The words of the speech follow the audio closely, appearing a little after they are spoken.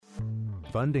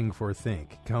Funding for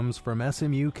Think comes from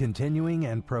SMU Continuing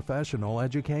and Professional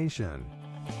Education.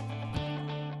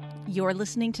 You're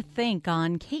listening to Think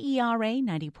on KERA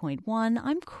 90.1.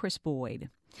 I'm Chris Boyd.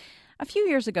 A few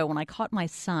years ago, when I caught my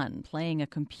son playing a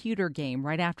computer game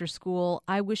right after school,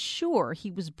 I was sure he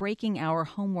was breaking our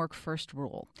homework first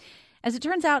rule. As it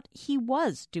turns out, he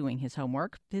was doing his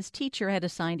homework. His teacher had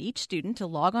assigned each student to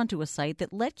log onto a site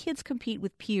that let kids compete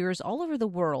with peers all over the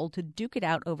world to duke it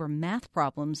out over math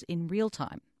problems in real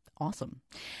time. Awesome.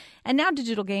 And now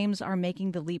digital games are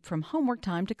making the leap from homework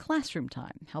time to classroom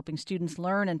time, helping students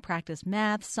learn and practice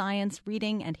math, science,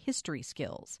 reading, and history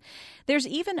skills. There's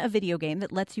even a video game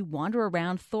that lets you wander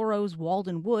around Thoreau's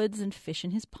Walden Woods and fish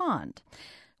in his pond.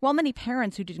 While many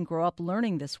parents who didn't grow up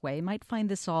learning this way might find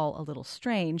this all a little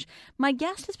strange, my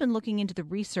guest has been looking into the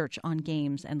research on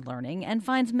games and learning and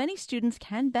finds many students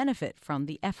can benefit from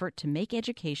the effort to make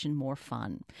education more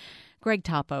fun. Greg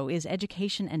Topo is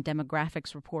education and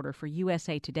demographics reporter for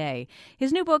USA Today.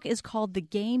 His new book is called The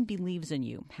Game Believes in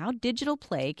You: How Digital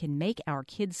Play Can Make Our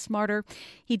Kids Smarter.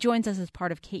 He joins us as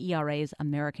part of KERA's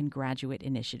American Graduate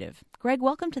Initiative. Greg,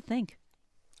 welcome to Think.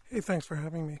 Hey, thanks for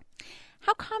having me.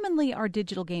 How commonly are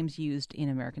digital games used in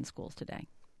American schools today?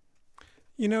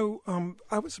 You know,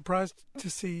 I was surprised to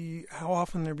see how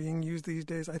often they're being used these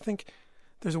days. I think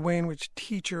there's a way in which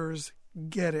teachers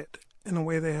get it in a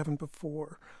way they haven't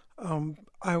before.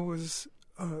 I was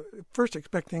first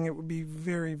expecting it would be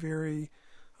very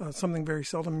something very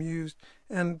seldom used.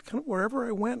 And kind of wherever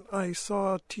I went, I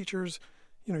saw teachers,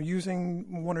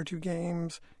 using one or two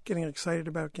games, getting excited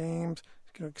about games,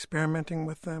 experimenting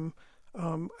with them.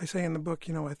 I say in the book,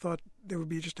 I thought there would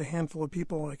be just a handful of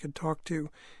people I could talk to.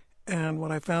 And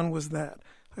what I found was that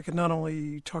I could not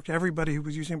only talk to everybody who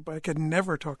was using it, but I could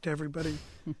never talk to everybody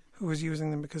who was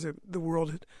using them because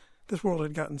this world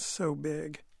had gotten so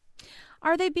big.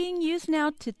 Are they being used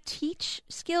now to teach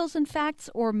skills and facts,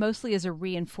 or mostly as a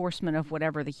reinforcement of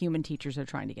whatever the human teachers are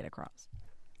trying to get across?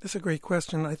 That's a great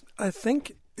question. I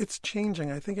think it's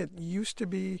changing. I think it used to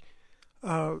be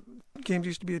games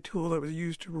used to be a tool that was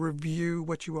used to review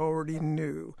what you already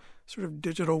knew, sort of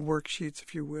digital worksheets,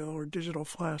 if you will, or digital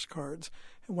flashcards.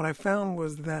 And what I found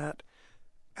was that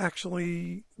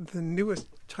actually the newest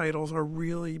titles are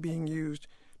really being used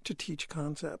to teach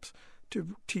concepts,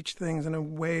 to teach things in a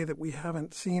way that we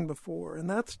haven't seen before. And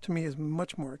that, to me, is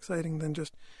much more exciting than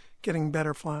just getting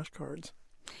better flashcards.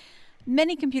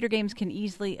 Many computer games can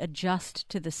easily adjust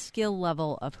to the skill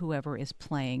level of whoever is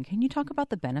playing. Can you talk about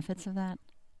the benefits of that?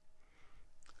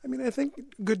 I mean, I think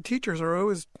good teachers are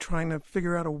always trying to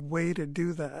figure out a way to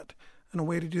do that, and a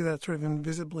way to do that sort of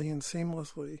invisibly and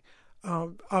seamlessly.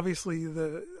 Obviously,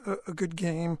 a good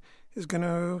game is going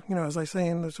to, as I say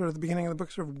in the sort of the beginning of the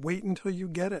book, sort of wait until you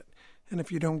get it. And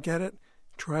if you don't get it,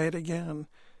 try it again.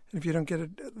 And if you don't get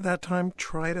it that time,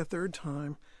 try it a third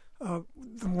time.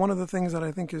 One of the things that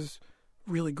I think is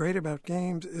really great about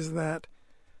games is that,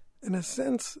 in a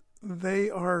sense,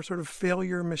 they are sort of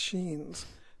failure machines.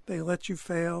 They let you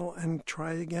fail and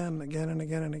try again and again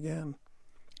and again.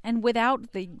 And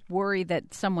without the worry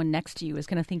that someone next to you is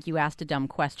going to think you asked a dumb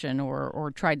question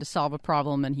or tried to solve a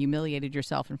problem and humiliated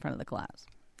yourself in front of the class.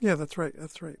 Yeah, that's right.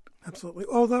 Absolutely.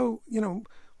 Although,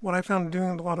 what I found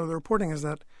doing a lot of the reporting is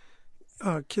that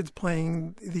kids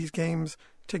playing these games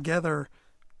together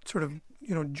sort of,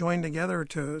 join together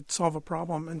to solve a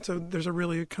problem. And so there's a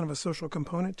really kind of a social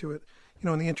component to it.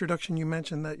 In the introduction you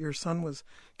mentioned that your son was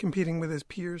competing with his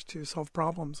peers to solve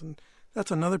problems. And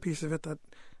that's another piece of it that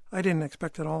I didn't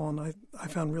expect at all, and I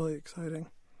found really exciting.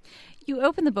 You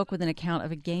open the book with an account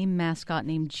of a game mascot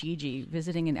named Gigi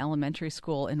visiting an elementary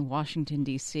school in Washington,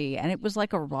 D.C., and it was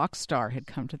like a rock star had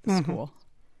come to the school.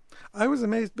 I was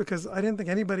amazed because I didn't think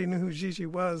anybody knew who Gigi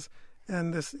was,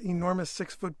 and this enormous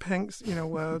 6-foot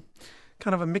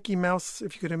kind of a Mickey Mouse,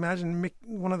 if you could imagine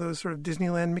one of those sort of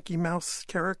Disneyland Mickey Mouse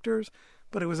characters,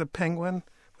 but it was a penguin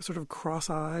with sort of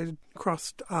crossed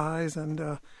eyes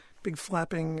and big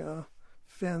flapping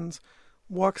fins,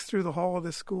 walks through the hall of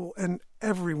this school, and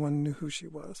everyone knew who she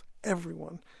was.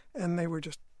 Everyone. And they were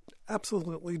just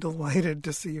absolutely delighted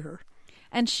to see her.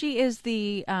 And she is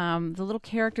the little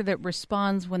character that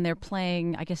responds when they're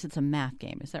playing, I guess it's a math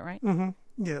game. Is that right? Mm-hmm.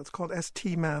 Yeah, it's called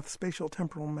ST Math, Spatial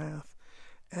Temporal Math.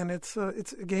 And it's a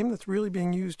game that's really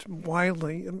being used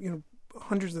widely.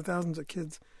 Hundreds of thousands of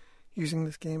kids using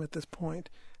this game at this point.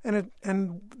 I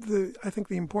think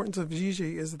the importance of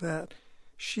Gigi is that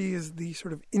she is the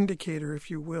sort of indicator,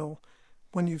 if you will.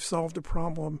 When you've solved a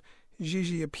problem,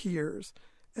 Gigi appears.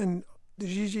 And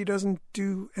Gigi doesn't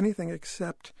do anything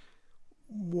except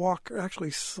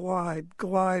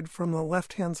glide from the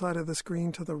left-hand side of the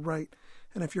screen to the right.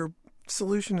 And if your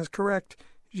solution is correct,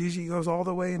 Gigi goes all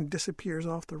the way and disappears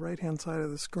off the right-hand side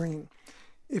of the screen.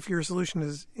 If your solution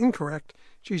is incorrect,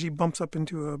 Gigi bumps up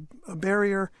into a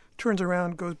barrier, turns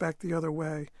around, goes back the other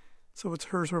way. So it's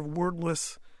her sort of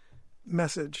wordless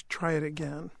message, try it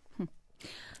again.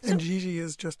 And Gigi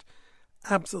is just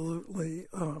absolutely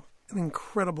an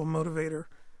incredible motivator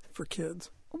for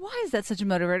kids. Why is that such a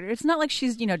motivator? It's not like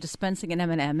she's, dispensing an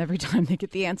M&M every time they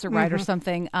get the answer right or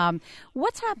something.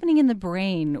 What's happening in the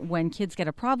brain when kids get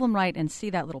a problem right and see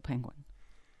that little penguin?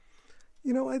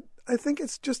 I think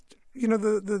it's just,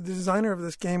 the designer of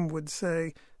this game would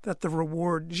say that the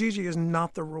reward, Gigi is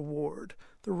not the reward.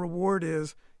 The reward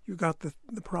is you got the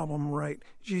problem right.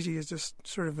 Gigi is just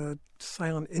sort of a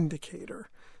silent indicator.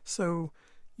 So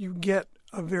you get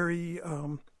a very,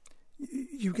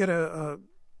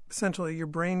 essentially your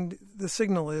brain, the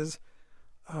signal is,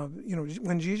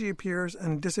 when Gigi appears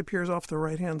and disappears off the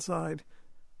right-hand side,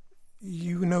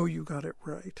 you got it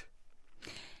right.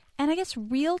 And I guess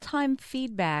real-time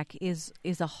feedback is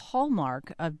a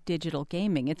hallmark of digital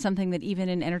gaming. It's something that even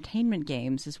in entertainment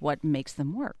games is what makes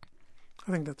them work.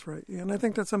 I think that's right. Yeah, and I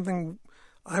think that's something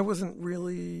I wasn't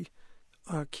really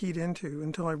keyed into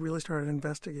until I really started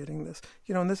investigating this.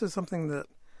 And this is something that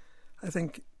I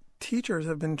think teachers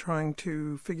have been trying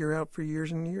to figure out for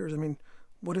years and years. I mean,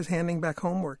 what is handing back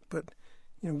homework, but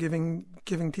giving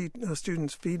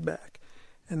students feedback,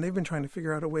 and they've been trying to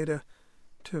figure out a way to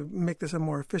make this a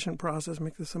more efficient process,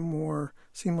 make this a more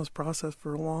seamless process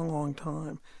for a long, long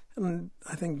time. And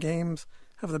I think games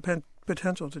have the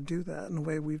potential to do that in a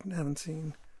way we haven't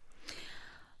seen.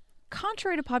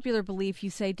 Contrary to popular belief, you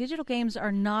say digital games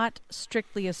are not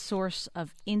strictly a source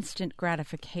of instant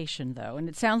gratification, though. And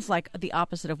it sounds like the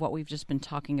opposite of what we've just been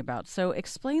talking about. So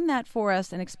explain that for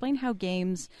us and explain how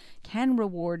games can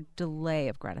reward delay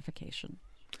of gratification.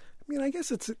 I mean, I guess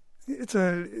it's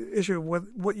a issue of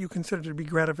what you consider to be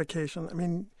gratification. I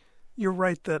mean, you're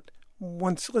right that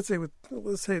once, let's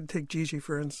say take Gigi,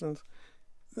 for instance,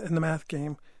 in the math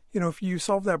game. If you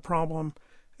solve that problem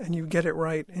and you get it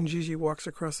right and Gigi walks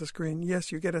across the screen,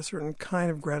 yes, you get a certain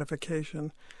kind of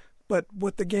gratification. But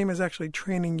what the game is actually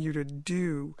training you to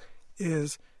do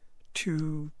is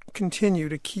to continue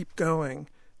to keep going,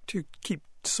 to keep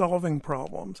solving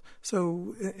problems.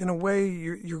 So in a way,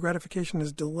 your gratification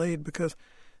is delayed because,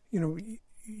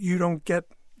 you don't get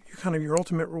your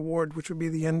ultimate reward, which would be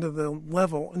the end of the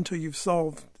level, until you've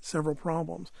solved several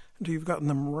problems, until you've gotten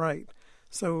them right.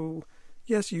 So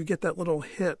yes, you get that little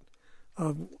hit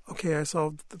of, okay, I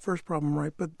solved the first problem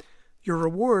right, but your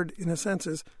reward, in a sense,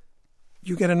 is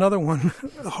you get another one,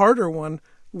 a harder one,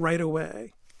 right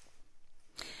away.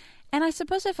 And I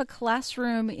suppose if a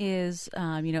classroom is,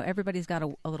 everybody's got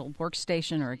a little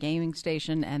workstation or a gaming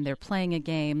station and they're playing a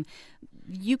game,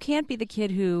 you can't be the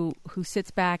kid who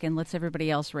sits back and lets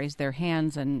everybody else raise their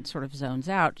hands and sort of zones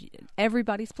out.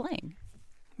 Everybody's playing.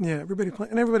 Yeah,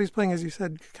 everybody's playing, as you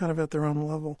said, kind of at their own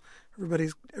level.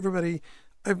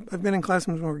 I've been in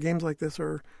classrooms where games like this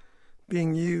are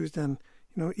being used, and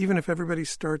even if everybody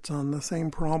starts on the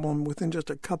same problem, within just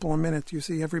a couple of minutes, you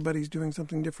see everybody's doing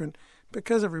something different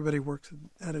because everybody works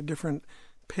at a different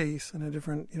pace and a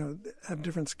different, have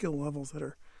different skill levels that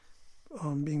are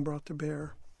being brought to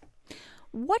bear.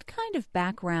 What kind of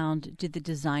background did the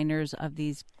designers of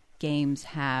these games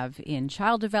have in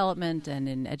child development and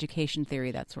in education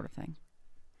theory, that sort of thing?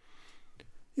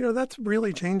 That's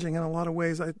really changing in a lot of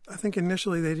ways. I think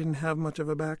initially they didn't have much of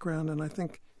a background, and I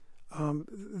think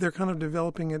they're kind of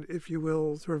developing it, if you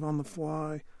will, sort of on the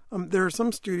fly. There are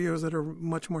some studios that are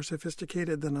much more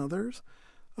sophisticated than others.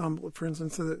 For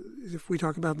instance, if we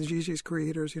talk about the Gigi's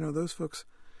creators, those folks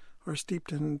are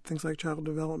steeped in things like child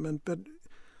development. But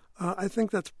I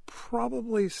think that's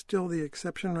probably still the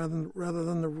exception rather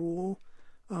than the rule.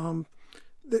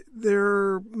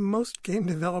 Most game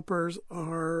developers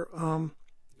are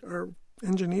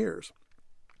engineers,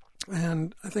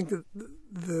 and I think that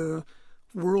the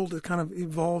world is kind of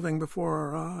evolving before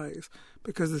our eyes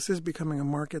because this is becoming a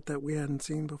market that we hadn't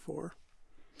seen before.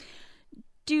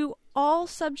 Do all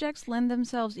subjects lend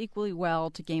themselves equally well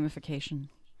to gamification?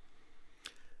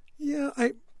 Yeah,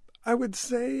 I would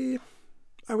say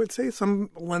some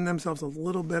lend themselves a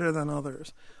little better than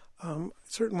others.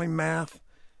 Certainly math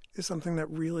is something that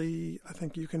really, I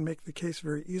think you can make the case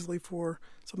very easily for.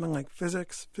 Something like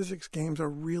physics. Physics games are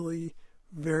really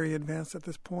very advanced at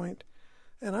this point.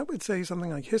 And I would say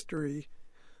something like history,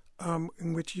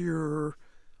 in which you're,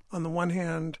 on the one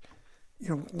hand,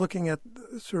 looking at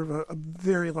sort of a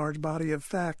very large body of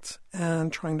facts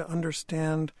and trying to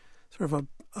understand sort of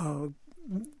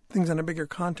things in a bigger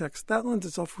context. That lends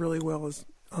itself really well as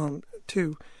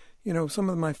to, some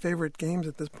of my favorite games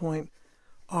at this point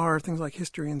are things like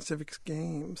history and civics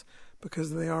games,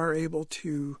 because they are able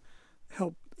to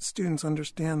help students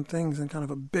understand things in kind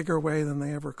of a bigger way than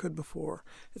they ever could before.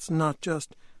 It's not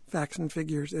just facts and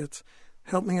figures. It's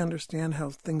help me understand how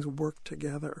things work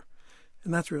together.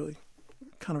 And that's really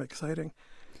kind of exciting.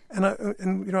 And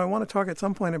I want to talk at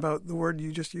some point about the word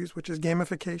you just used, which is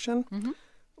gamification. Mm-hmm.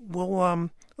 Well,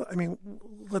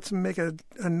 let's make a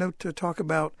note to talk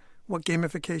about what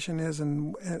gamification is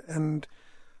and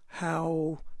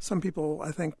how some people,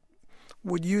 I think,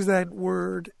 would use that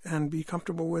word and be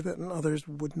comfortable with it, and others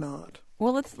would not.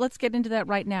 Well, let's get into that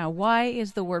right now. Why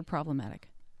is the word problematic?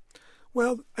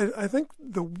 Well, I think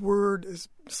the word is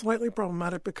slightly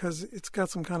problematic because it's got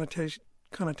some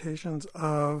connotations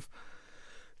of,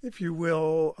 if you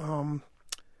will,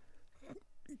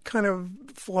 kind of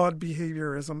flawed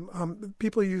behaviorism.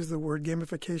 People use the word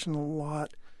gamification a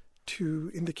lot to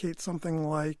indicate something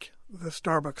like the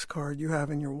Starbucks card you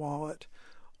have in your wallet,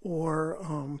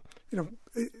 or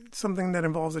something that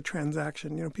involves a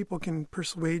transaction. People can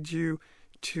persuade you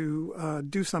to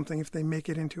do something if they make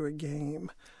it into a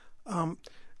game.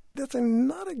 That's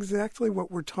not exactly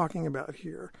what we're talking about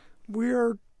here.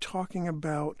 We're talking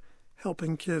about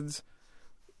helping kids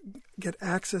get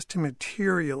access to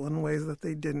material in ways that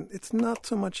they didn't. It's not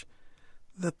so much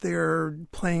that they're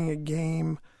playing a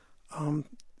game.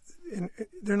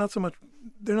 They're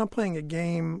not playing a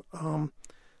game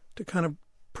to kind of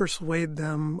persuade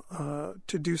them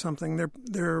to do something.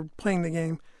 They're playing the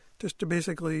game just to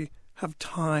basically have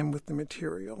time with the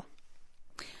material.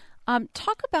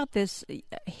 Talk about this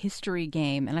history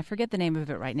game, and I forget the name of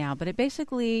it right now, but it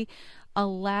basically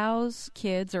allows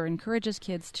kids or encourages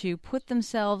kids to put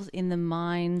themselves in the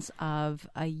minds of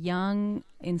a young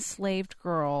enslaved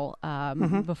girl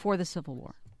before the Civil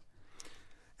War.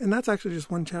 And that's actually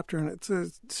just one chapter, and it's a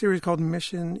series called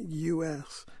Mission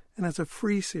US, and it's a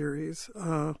free series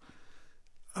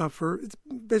it's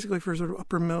basically for sort of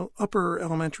upper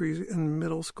elementary and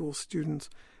middle school students.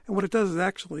 And what it does is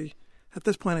actually, at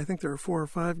this point, I think there are 4 or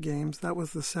 5 games. That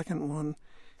was the second one.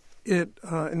 It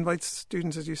invites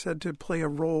students, as you said, to play a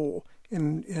role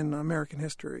in American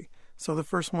history. So the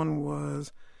first one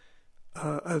was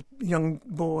a young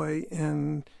boy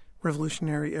in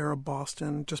Revolutionary-era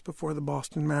Boston, just before the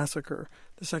Boston Massacre.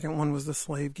 The second one was the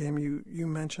slave game you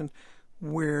mentioned,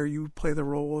 where you play the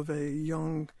role of a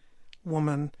young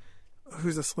woman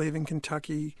who's a slave in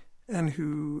Kentucky and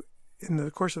who, in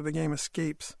the course of the game,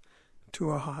 escapes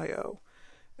to Ohio.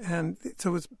 And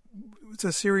so it's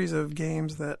a series of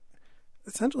games that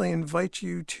essentially invite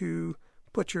you to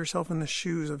put yourself in the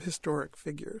shoes of historic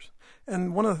figures.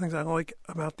 And one of the things I like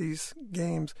about these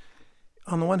games,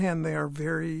 on the one hand, they are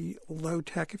very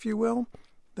low-tech, if you will,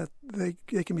 that they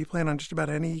can be played on just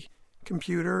about any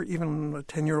computer, even a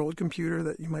 10-year-old computer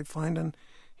that you might find in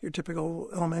your typical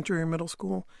elementary or middle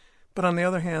school. But on the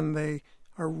other hand, they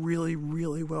are really,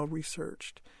 really well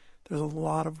researched. There's a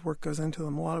lot of work goes into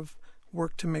them, a lot of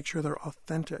work to make sure they're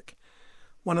authentic.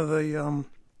 One of the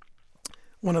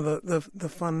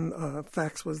fun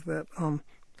facts was that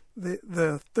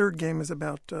the third game is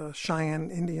about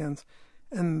Cheyenne Indians,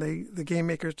 and the game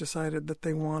makers decided that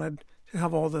they wanted to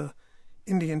have all the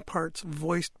Indian parts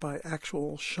voiced by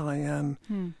actual Cheyenne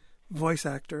voice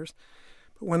actors.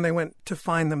 But when they went to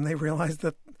find them, they realized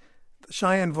that the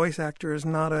Cheyenne voice actor is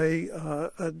not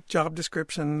a job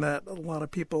description that a lot of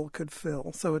people could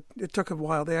fill. So it took a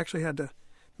while. They actually had to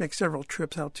make several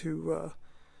trips out to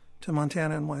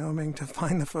Montana and Wyoming to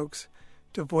find the folks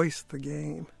to voice the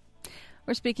game.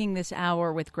 We're speaking this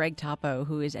hour with Greg Topo,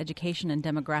 who is education and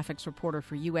demographics reporter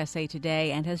for USA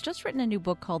Today and has just written a new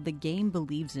book called The Game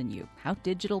Believes in You: How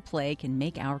Digital Play Can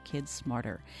Make Our Kids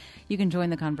Smarter. You can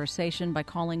join the conversation by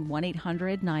calling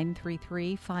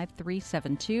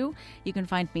 1-800-933-5372. You can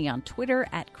find me on Twitter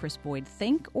at Chris Boyd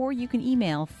Think, or you can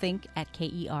email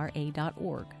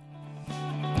think@kera.org.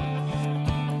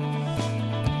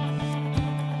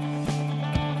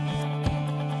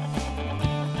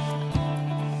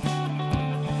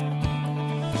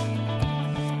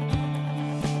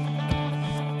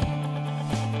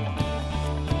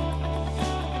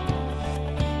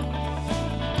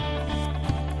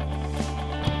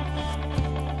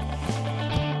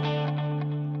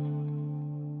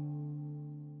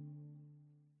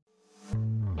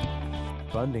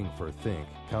 Funding for Think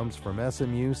comes from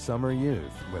SMU Summer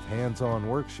Youth with hands-on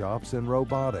workshops in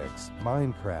robotics,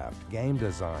 Minecraft, game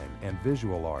design, and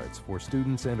visual arts for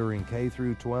students entering K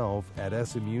through 12 at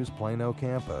SMU's Plano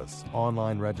campus.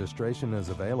 Online registration is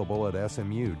available at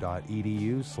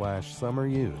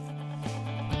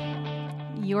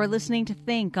smu.edu/summeryouth. You're listening to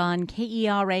Think on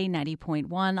KERA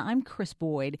 90.1. I'm Chris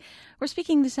Boyd. We're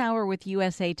speaking this hour with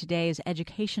USA Today's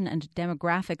education and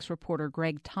demographics reporter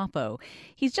Greg Topo.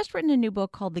 He's just written a new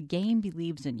book called The Game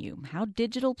Believes in You: How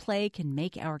Digital Play Can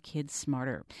Make Our Kids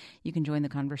Smarter. You can join the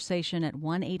conversation at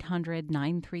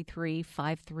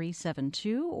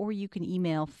 1-800-933-5372, or you can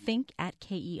email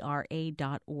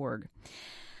think@kera.org.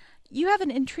 You have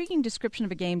an intriguing description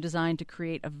of a game designed to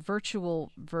create a virtual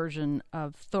version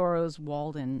of Thoreau's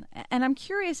Walden. And I'm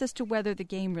curious as to whether the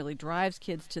game really drives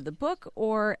kids to the book,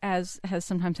 or, as has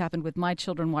sometimes happened with my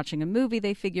children watching a movie,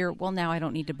 they figure, well, now I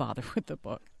don't need to bother with the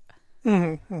book.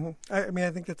 Mm-hmm, mm-hmm.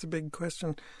 I think that's a big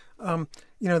question.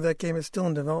 That game is still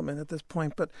in development at this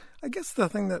point. But I guess the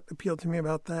thing that appealed to me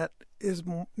about that is,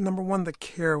 number one, the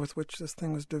care with which this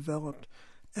thing was developed.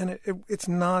 And it's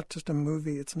not just a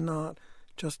movie. It's not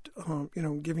just,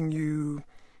 giving you,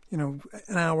 an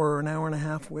hour or an hour and a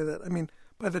half with it. I mean,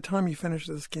 by the time you finish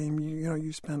this game,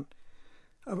 you spent,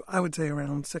 I would say,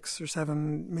 around 6 or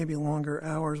 7, maybe longer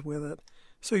hours with it.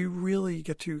 So you really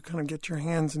get to kind of get your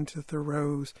hands into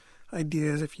Thoreau's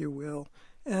ideas, if you will.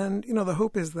 And, the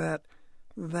hope is that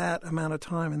amount of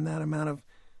time and that amount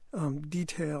of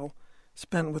detail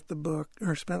spent with the book,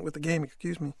 or spent with the game,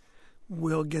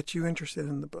 will get you interested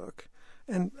in the book.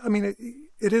 And,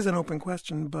 it is an open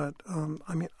question, but,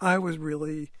 I was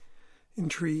really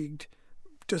intrigued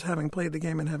just having played the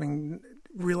game and having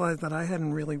realized that I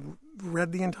hadn't really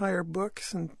read the entire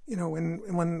books. And,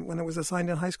 when it was assigned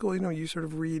in high school, you sort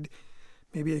of read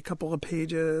maybe a couple of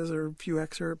pages or a few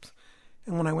excerpts.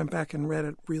 And when I went back and read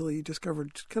it, really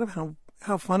discovered kind of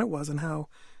how fun it was and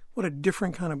what a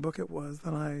different kind of book it was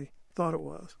than I thought it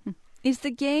was. Is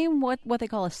the game what they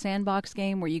call a sandbox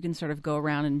game, where you can sort of go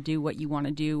around and do what you want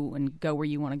to do and go where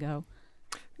you want to go?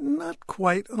 Not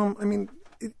quite.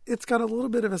 It's got a little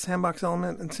bit of a sandbox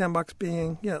element, and sandbox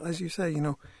being, as you say,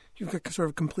 you've got sort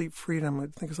of complete freedom. I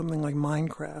think of something like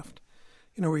Minecraft,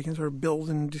 where you can sort of build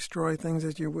and destroy things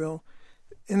as you will.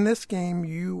 In this game,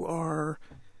 you are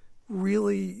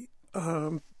really,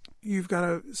 you've got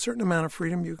a certain amount of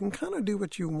freedom. You can kind of do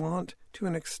what you want to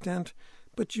an extent,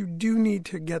 but you do need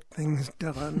to get things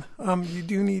done. You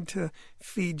do need to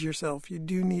feed yourself. You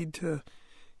do need to,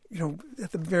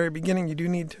 at the very beginning, you do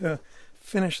need to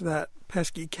finish that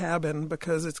pesky cabin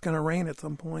because it's going to rain at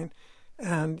some point.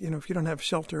 And, if you don't have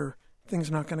shelter, things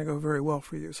are not going to go very well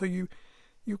for you. So you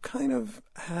kind of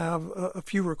have a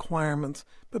few requirements.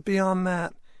 But beyond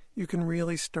that, you can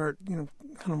really start, kind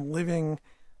of living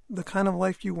the kind of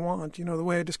life you want. The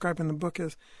way I describe in the book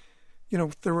is,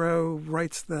 Thoreau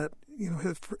writes that,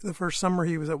 the first summer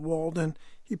he was at Walden,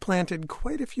 he planted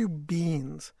quite a few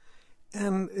beans,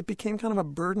 and it became kind of a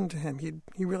burden to him.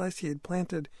 He realized he had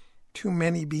planted too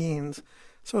many beans.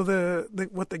 So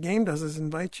what the game does is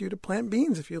invite you to plant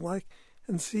beans if you like,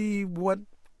 and see what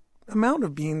amount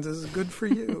of beans is good for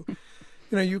you.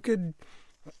 You could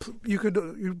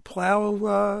plow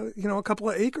a couple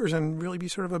of acres and really be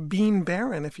sort of a bean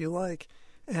baron if you like,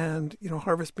 and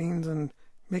harvest beans and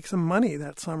make some money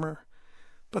that summer.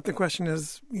 But the question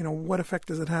is, what effect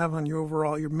does it have on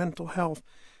your mental health,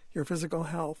 your physical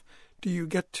health? Do you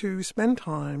get to spend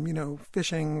time,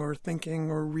 fishing or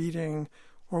thinking or reading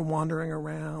or wandering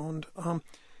around,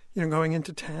 going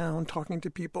into town, talking to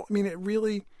people?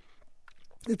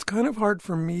 It's kind of hard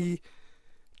for me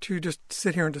to just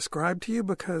sit here and describe to you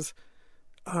because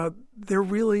there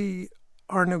really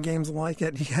are no games like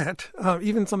it yet.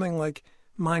 Even something like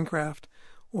Minecraft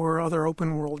or other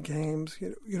open world games,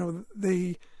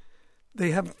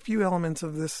 they have a few elements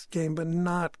of this game, but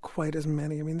not quite as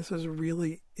many. This is a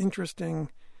really interesting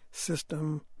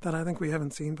system that I think we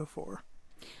haven't seen before.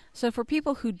 So for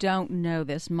people who don't know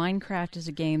this, Minecraft is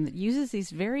a game that uses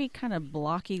these very kind of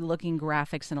blocky-looking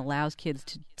graphics and allows kids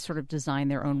to sort of design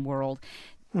their own world.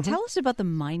 Mm-hmm. Tell us about the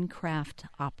Minecraft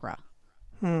opera.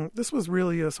 This was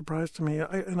really a surprise to me,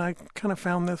 and I kind of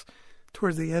found this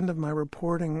towards the end of my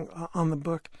reporting on the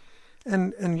book.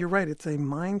 And you're right, it's a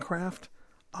Minecraft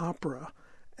opera.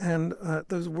 And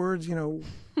those words, I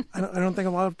don't think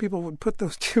a lot of people would put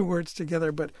those two words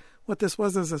together, but what this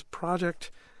was is this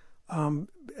project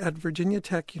at Virginia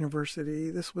Tech University.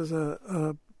 This was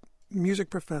a music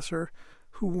professor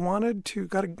who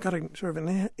got a sort of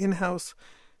an in-house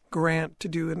grant to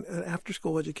do an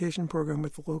after-school education program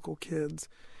with the local kids.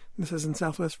 This is in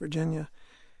Southwest Virginia.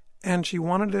 And she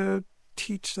wanted to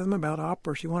teach them about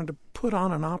opera. She wanted to put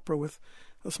on an opera with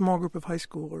a small group of high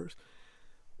schoolers.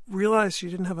 Realized she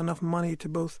didn't have enough money to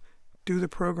both do the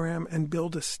program and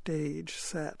build a stage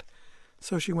set.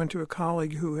 So she went to a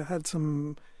colleague who had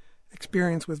some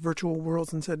experience with virtual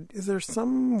worlds and said, is there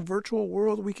some virtual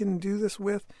world we can do this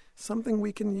with, something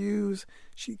we can use?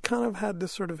 She kind of had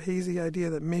this sort of hazy idea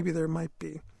that maybe there might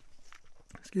be.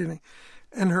 Excuse me.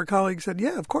 And her colleague said,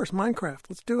 yeah, of course, Minecraft,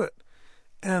 let's do it.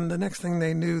 And the next thing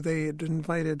they knew, they had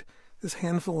invited this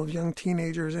handful of young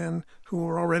teenagers in who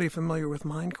were already familiar with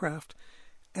Minecraft.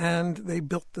 And they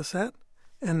built the set,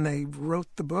 and they wrote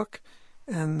the book,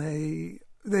 and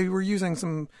they were using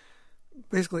some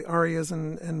basically arias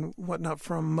and whatnot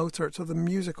from Mozart. So the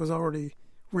music was already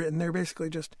written. They're basically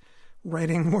just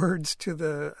writing words to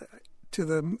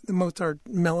the Mozart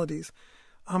melodies.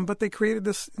 But they created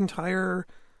this entire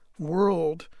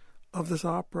world of this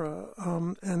opera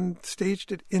and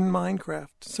staged it in Minecraft.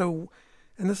 So,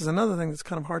 and this is another thing that's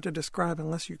kind of hard to describe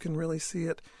unless you can really see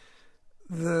it.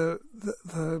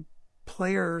 The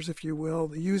players, if you will,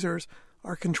 the users,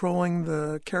 are controlling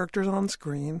the characters on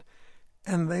screen,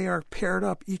 and they are paired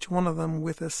up, each one of them,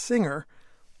 with a singer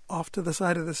off to the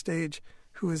side of the stage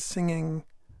who is singing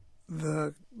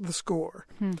the score.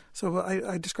 So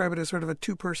I describe it as sort of a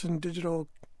two-person digital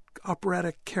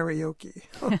operatic karaoke.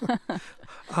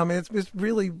 It's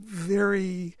really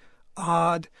very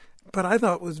odd, but I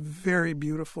thought it was very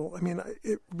beautiful. I mean,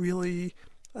 it really,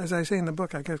 as I say in the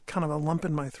book, I got kind of a lump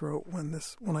in my throat when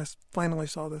I finally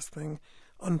saw this thing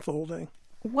unfolding.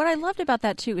 What I loved about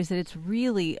that, too, is that it's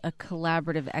really a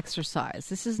collaborative exercise.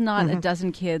 This is not a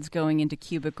dozen kids going into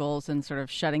cubicles and sort of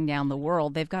shutting down the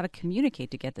world. They've got to communicate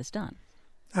to get this done.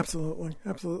 Absolutely,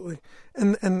 absolutely.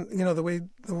 And you know, the way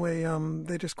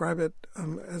they describe it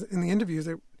as in the interviews,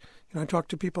 I talked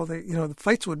to people, the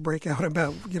fights would break out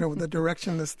about, the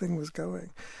direction this thing was going.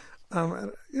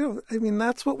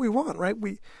 That's what we want, right?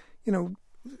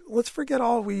 Let's forget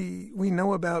all we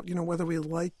know about, whether we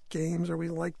like games or we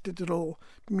like digital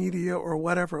media or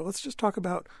whatever. Let's just talk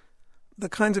about the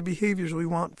kinds of behaviors we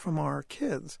want from our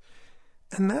kids.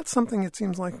 And that's something it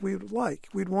seems like we'd like.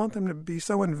 We'd want them to be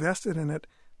so invested in it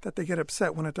that they get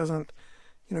upset when it doesn't,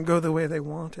 go the way they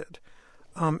wanted.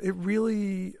 It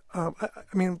really,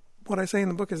 what I say in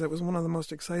the book is it was one of the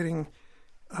most exciting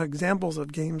examples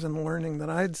of games and learning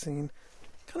that I'd seen,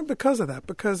 kind of because of that,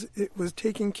 because it was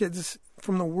taking kids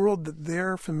from the world that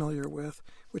they're familiar with,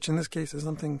 which in this case is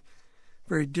something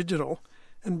very digital,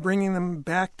 and bringing them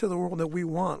back to the world that we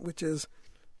want, which is,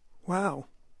 wow,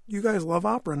 you guys love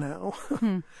opera now.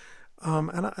 And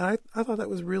I thought that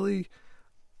was really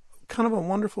kind of a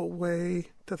wonderful way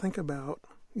to think about,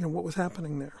 what was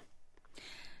happening there.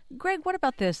 Greg, what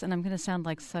about this? And I'm going to sound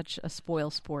like such a spoil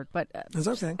sport, but it's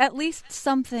okay. At least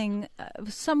some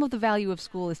of the value of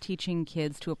school is teaching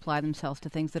kids to apply themselves to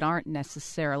things that aren't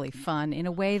necessarily fun in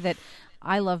a way that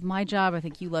I love my job. I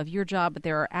think you love your job, but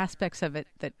there are aspects of it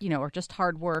that, are just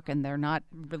hard work and they're not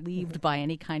relieved by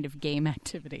any kind of game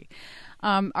activity.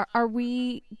 Are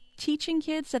we teaching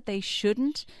kids that they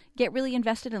shouldn't get really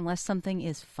invested unless something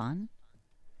is fun?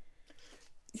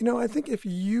 I think if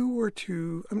you were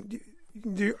to...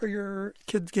 are your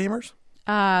kids gamers?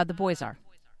 The boys are.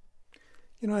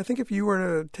 I think if you were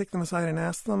to take them aside and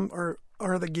ask them,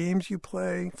 are the games you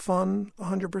play fun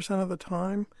 100% of the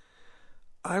time?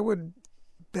 I would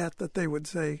bet that they would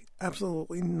say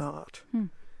absolutely not.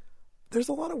 There's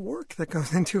a lot of work that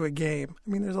goes into a game.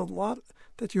 There's a lot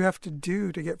that you have to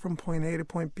do to get from point A to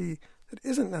point B that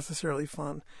isn't necessarily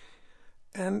fun.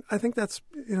 And I think that's,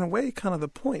 in a way, kind of the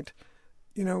point.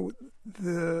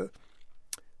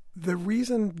 The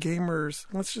reason gamers,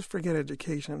 let's just forget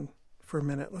education for a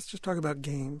minute. Let's just talk about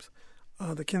games.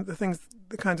 The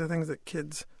kinds of things that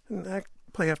kids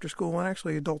play after school and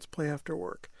actually adults play after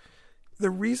work. The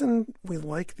reason we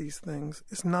like these things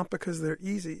is not because they're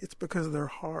easy, it's because they're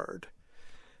hard.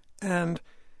 And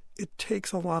it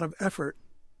takes a lot of effort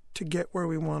to get where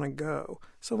we want to go.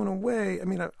 So in a way,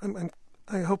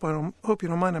 I hope you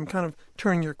don't mind, I'm kind of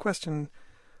turning your question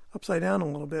upside down a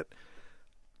little bit.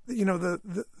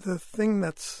 The thing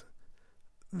that's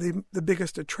the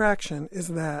biggest attraction is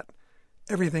that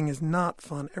everything is not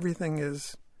fun. Everything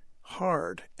is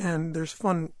hard, and there's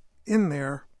fun in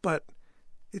there, but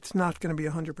it's not going to be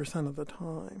 100% of the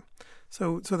time.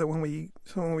 So that when we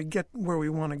get where we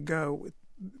want to go,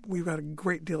 we've got a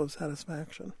great deal of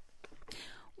satisfaction.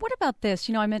 What about this?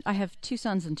 I have 2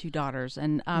 sons and 2 daughters,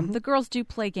 and the girls do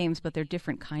play games, but they're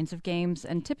different kinds of games.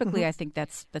 And typically, I think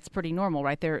that's pretty normal,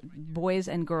 right? They're boys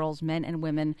and girls, men and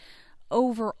women,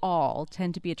 overall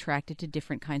tend to be attracted to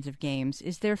different kinds of games.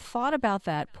 Is there thought about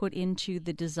that put into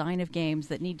the design of games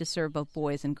that need to serve both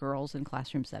boys and girls in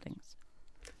classroom settings?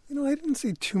 I didn't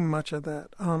see too much of that,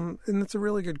 and it's a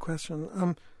really good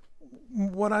question.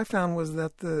 What I found was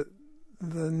that the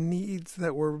needs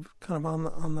that were kind of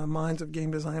on the minds of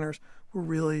game designers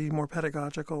really more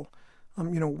pedagogical.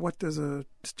 What does a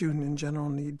student in general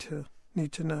need to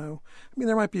know? I mean,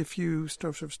 there might be a few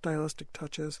sort of stylistic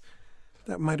touches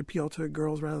that might appeal to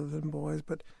girls rather than boys,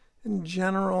 but in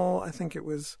general, I think it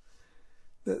was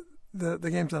the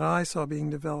games that I saw being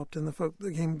developed and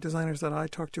the game designers that I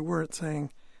talked to weren't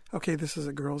saying, okay, this is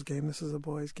a girl's game, this is a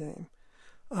boy's game.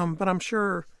 But I'm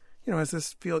sure, as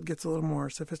this field gets a little more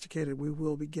sophisticated, we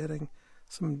will be getting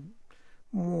some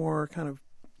more kind of,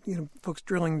 folks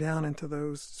drilling down into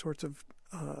those sorts of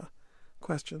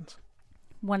questions.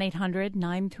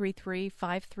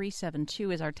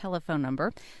 1-800-933-5372 is our telephone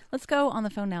number. Let's go on the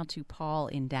phone now to Paul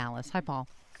in Dallas. Hi, Paul.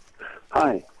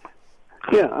 Hi.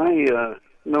 Yeah, I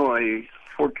know a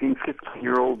 14,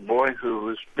 15-year-old boy who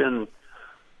has been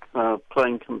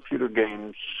playing computer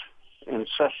games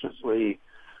incessantly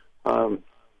for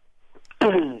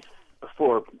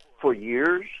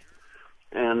years,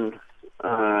 and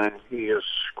his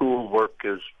schoolwork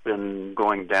has been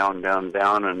going down, and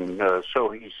so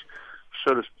he's,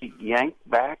 so to speak, yanked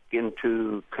back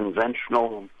into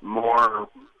conventional, more,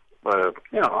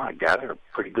 I gather, a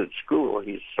pretty good school.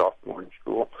 He's a sophomore in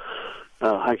school,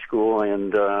 high school,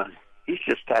 and he's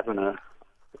just having a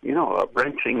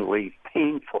wrenchingly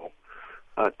painful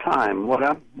time. What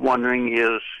I'm wondering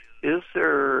is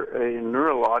there a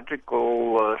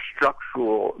neurological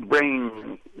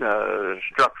brain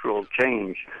structural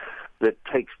change that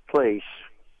takes place?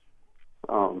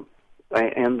 And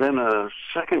then a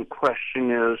second question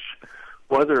is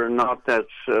whether or not that's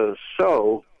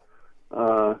so.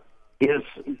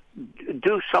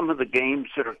 Do some of the games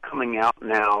that are coming out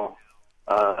now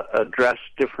address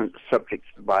different subjects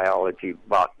of biology,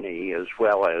 botany, as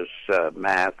well as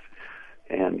math,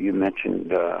 and you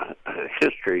mentioned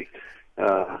history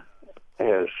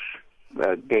as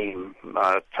game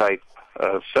type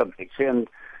subjects. And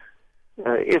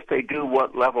if they do,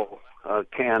 what level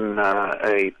can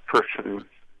a person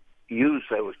use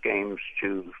those games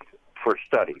for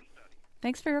study?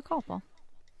 Thanks for your call, Paul.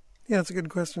 Yeah, it's a good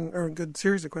question, or a good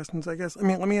series of questions, I guess. I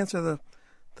mean, let me answer the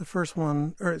first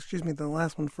one, the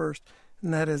last one first,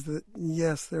 and that is that,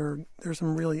 yes, there's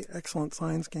some really excellent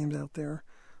science games out there.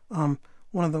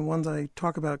 One of the ones I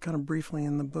talk about kind of briefly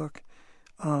in the book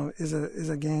is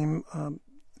a game, and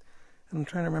I'm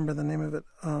trying to remember the name of it.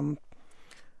 I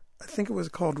think it was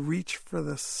called Reach for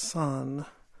the Sun,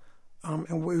 and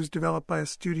it was developed by a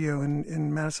studio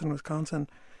in Madison, Wisconsin.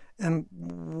 And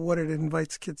what it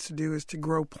invites kids to do is to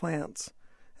grow plants.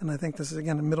 And I think this is,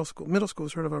 again, in middle school. Middle school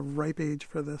is sort of a ripe age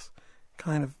for this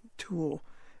kind of tool.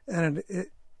 And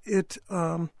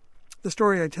the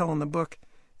story I tell in the book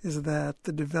is that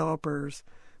the developers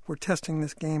were testing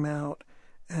this game out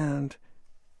and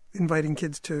inviting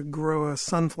kids to grow a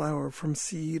sunflower from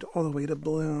seed all the way to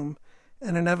bloom.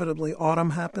 And inevitably,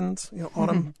 autumn happens.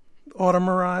 Autumn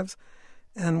arrives,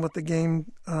 and what the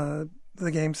game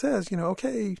says,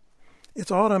 okay, it's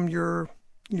autumn. Your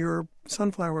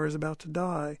sunflower is about to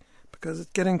die because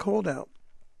it's getting cold out.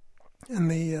 And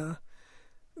the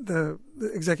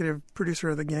executive producer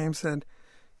of the game said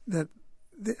that,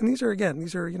 and these are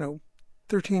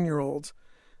 13-year-olds,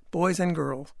 boys and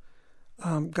girls,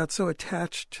 got so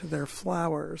attached to their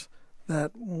flowers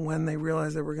that when they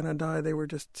realized they were going to die, they were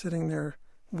just sitting there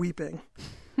weeping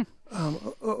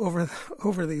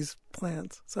over these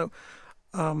plants. So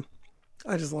I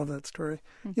just love that story.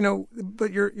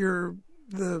 But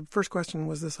the first question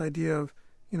was this idea of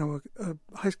a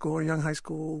young high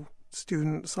school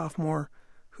student, sophomore,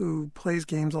 who plays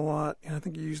games a lot. And I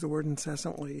think you used the word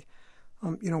incessantly.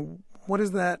 What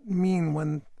does that mean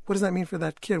what does that mean for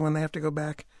that kid when they have to go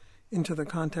back into the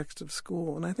context of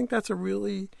school? And I think that's a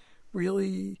really,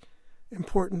 really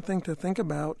important thing to think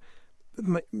about.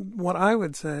 What I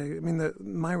would say,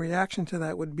 my reaction to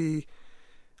that would be,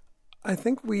 I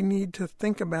think we need to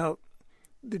think about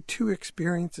the two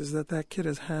experiences that kid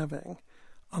is having.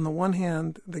 On the one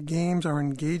hand, the games are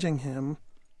engaging him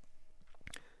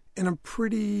in a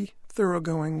pretty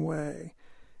thoroughgoing way.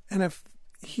 And if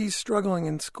he's struggling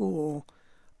in school,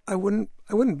 I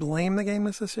wouldn't blame the game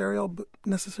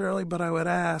necessarily, but I would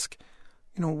ask,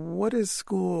 what is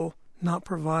school not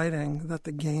providing that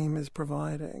the game is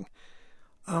providing?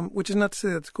 Which is not to say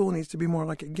that school needs to be more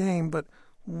like a game, but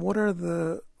what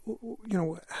are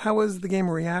how is the game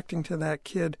reacting to that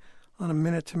kid on a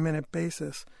minute-to-minute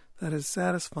basis that is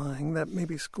satisfying that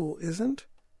maybe school isn't?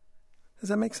 Does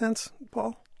that make sense,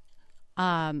 Paul?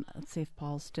 Let's see if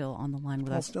Paul's still on the line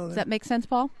with us. Does that make sense,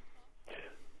 Paul?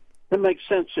 That makes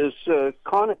sense. Is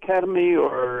Khan Academy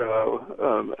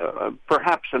or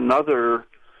perhaps another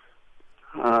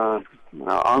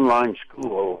online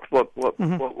school, what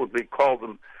would we call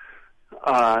them,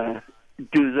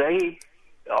 do they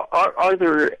are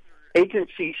there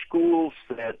agency schools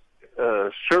that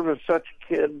service such a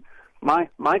kid? My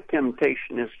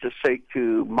temptation is to say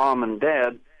to mom and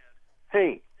dad,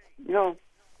 hey, do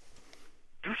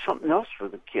something else for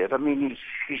the kid. I mean,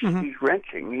 he's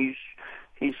wrenching.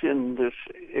 He's in this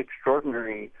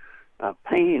extraordinary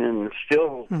pain and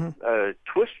still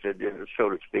twisted, so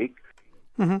to speak.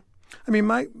 Mm-hmm.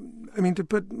 I mean, to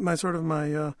put my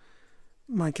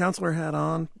my counselor hat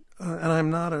on, and I'm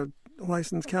not a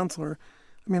licensed counselor.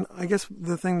 I mean, I guess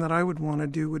the thing that I would want to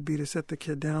do would be to sit the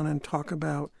kid down and talk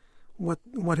about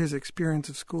what his experience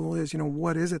of school is.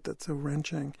 What is it that's so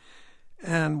wrenching,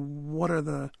 and what are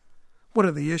the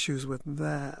issues with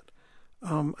that?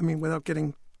 I mean, without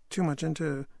getting too much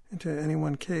into any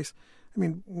one case. I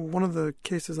mean, one of the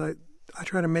cases I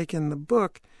try to make in the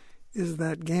book is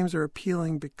that games are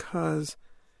appealing because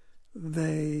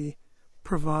they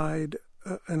provide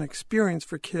an experience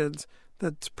for kids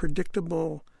that's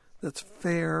predictable, that's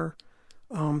fair,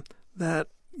 that,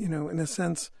 in a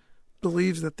sense,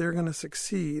 believes that they're going to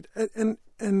succeed.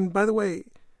 And by the way,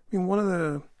 I mean, one of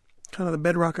the kind of the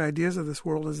bedrock ideas of this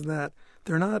world is that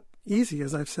they're not easy,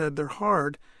 as I've said, they're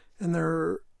hard, and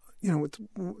they're, it's,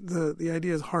 the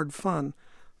idea is hard fun.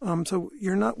 So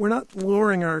we're not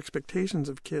lowering our expectations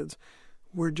of kids.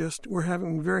 We're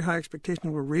having very high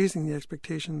expectations. We're raising the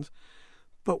expectations,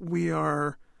 but we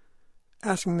are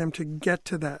asking them to get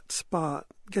to that spot,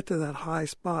 get to that high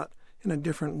spot in a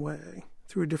different way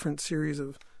through a different series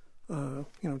of,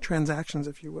 transactions,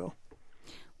 if you will.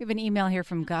 We have an email here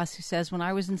from Gus who says, when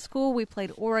I was in school, we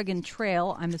played Oregon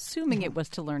Trail. I'm assuming it was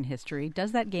to learn history.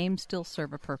 Does that game still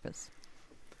serve a purpose?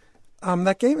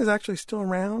 That game is actually still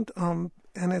around, and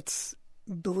it's,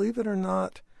 believe it or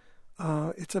not,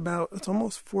 it's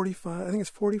almost 45, I think it's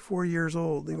 44 years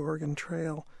old, the Oregon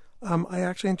Trail. I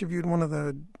actually interviewed one of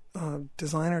the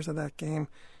designers of that game.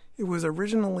 It was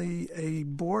originally a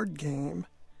board game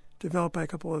developed by a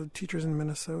couple of teachers in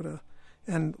Minnesota.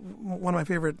 And one of my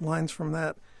favorite lines from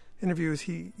that interview is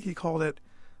he called it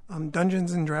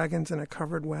Dungeons and Dragons in a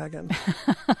Covered Wagon.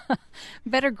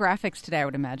 Better graphics today, I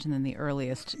would imagine, than the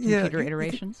earliest computer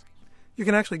iterations. You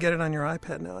can actually get it on your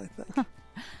iPad now, I think.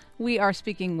 We are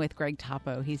speaking with Greg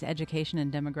Topo. He's education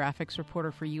and demographics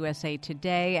reporter for USA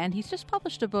Today, and he's just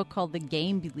published a book called The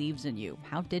Game Believes in You,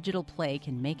 How Digital Play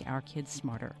Can Make Our Kids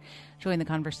Smarter. Join the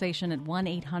conversation at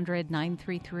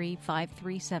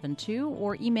 1-800-933-5372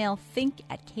 or email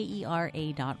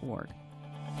think@kera.org.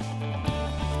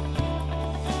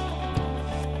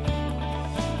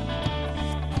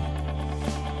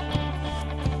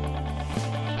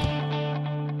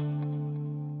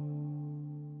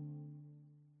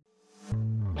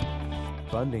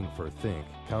 Funding for Think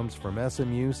comes from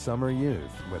SMU Summer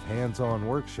Youth with hands-on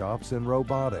workshops in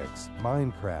robotics,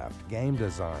 Minecraft, game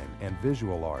design, and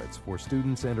visual arts for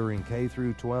students entering K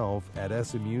through 12 at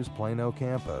SMU's Plano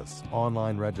campus.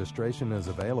 Online registration is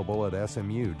available at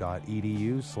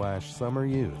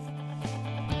smu.edu/summeryouth.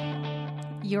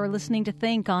 You're listening to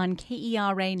Think on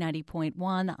KERA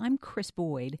 90.1. I'm Chris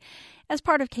Boyd. As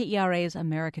part of KERA's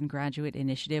American Graduate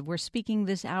Initiative, we're speaking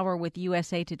this hour with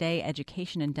USA Today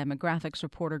education and demographics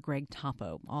reporter Greg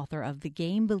Topo, author of The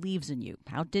Game Believes in You,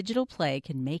 How Digital Play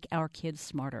Can Make Our Kids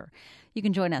Smarter. You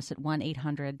can join us at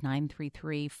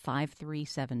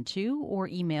 1-800-933-5372 or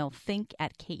email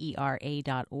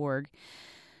think@kera.org.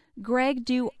 Greg,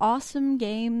 do awesome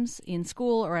games in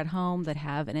school or at home that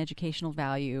have an educational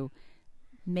value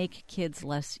make kids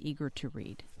less eager to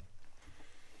read?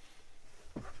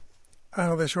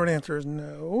 The short answer is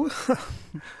no.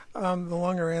 The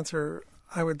longer answer,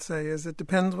 I would say, is it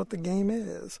depends what the game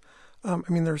is. I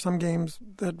mean, there are some games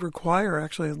that require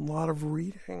actually a lot of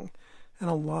reading and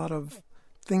a lot of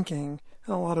thinking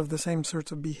and a lot of the same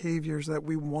sorts of behaviors that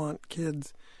we want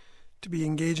kids to be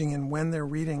engaging in when they're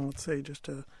reading, let's say, just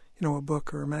a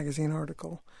book or a magazine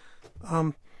article.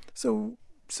 So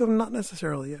not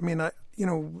necessarily. I mean,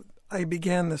 I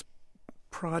began this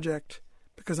project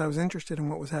because I was interested in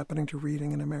what was happening to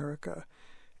reading in America.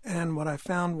 And what I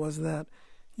found was that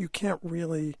you can't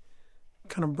really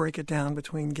kind of break it down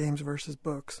between games versus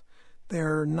books.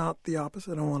 They're not the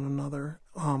opposite of one another.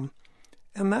 And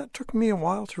that took me a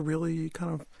while to really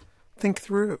kind of think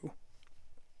through.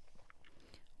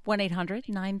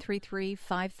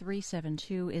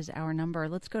 1-800-933-5372 is our number.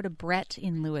 Let's go to Brett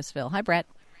in Louisville. Hi, Brett.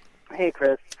 Hey,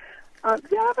 Chris. I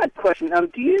have a question.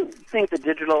 Do you think that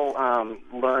digital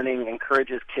learning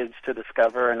encourages kids to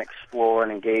discover and explore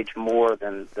and engage more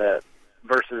than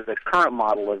versus the current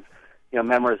model of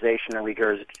memorization and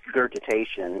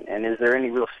regurgitation? And is there any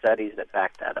real studies that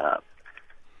back that up?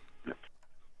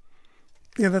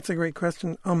 Yeah, that's a great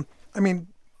question. I mean,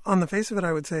 on the face of it,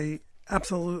 I would say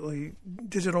absolutely.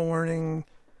 Digital learning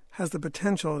has the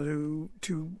potential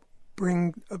to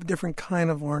bring a different kind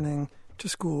of learning to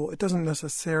school. It doesn't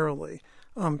necessarily,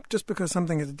 just because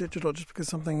something is digital, just because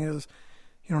something is,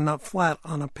 not flat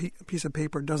on a piece of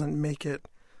paper doesn't make it,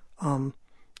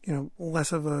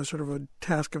 less of a sort of a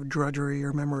task of drudgery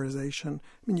or memorization. I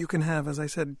mean, you can have, as I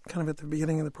said, kind of at the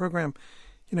beginning of the program,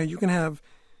 you can have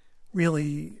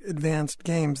really advanced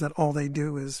games that all they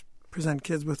do is present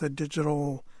kids with a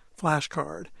digital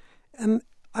flashcard. And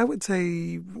I would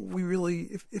say we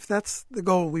really, if that's the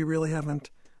goal, we really haven't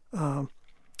gotten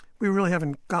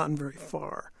very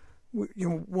far.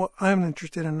 What I'm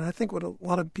interested in, and I think what a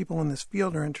lot of people in this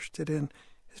field are interested in,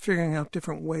 is figuring out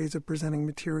different ways of presenting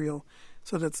material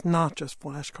so that it's not just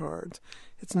flashcards.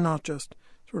 It's not just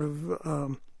sort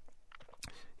of,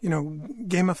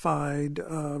 gamified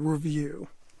review.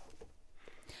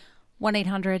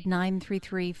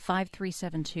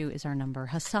 1-800-933-5372 is our number.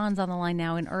 Hassan's on the line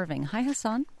now in Irving. Hi,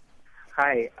 Hassan.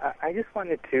 Hi. I just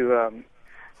wanted to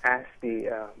ask the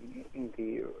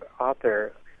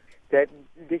author that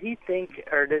does he think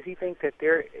that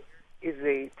there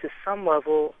is to some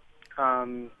level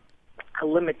a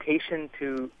limitation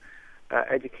to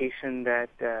education that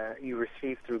you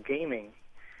receive through gaming,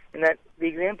 and that the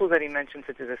examples that he mentioned,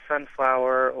 such as a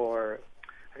sunflower or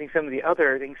I think some of the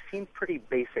other things, seem pretty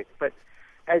basic, but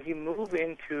as you move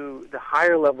into the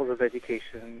higher levels of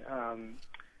education,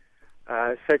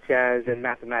 such as in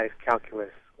mathematics,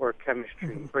 calculus, or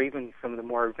chemistry, or even some of the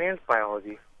more advanced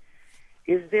biology,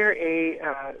 is there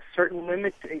a certain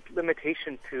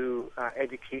limitation to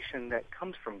education that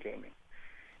comes from gaming?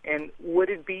 And could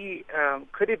it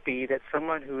be that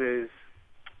someone who is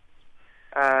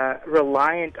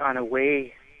reliant on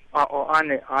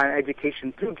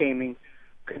education through gaming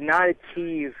could not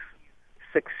achieve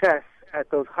success at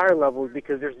those higher levels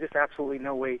because there's just absolutely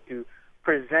no way to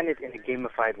present it in a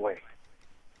gamified way?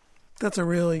 That's a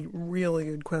really, really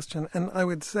good question. And I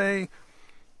would say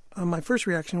my first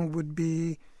reaction would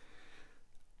be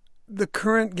the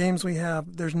current games we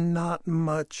have, there's not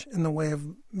much in the way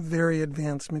of very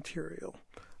advanced material.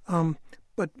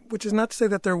 But which is not to say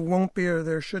that there won't be or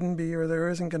there shouldn't be or there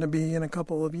isn't going to be in a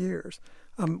couple of years.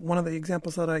 One of the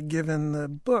examples that I give in the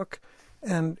book,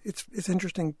 and it's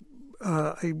interesting,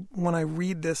 when I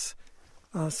read this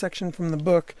section from the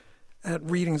book at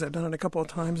readings, I've done it a couple of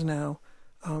times now,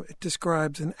 it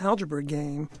describes an algebra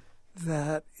game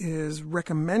that is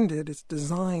recommended. It's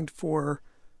designed for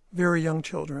very young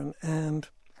children, and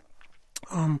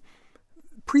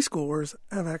preschoolers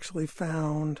have actually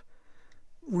found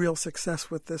real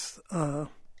success with this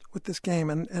game.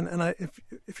 And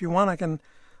if you want, I can,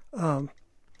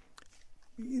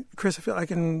 Chris, if I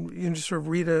can, you can just sort of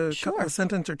read a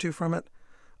sentence or two from it.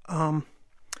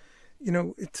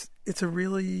 It's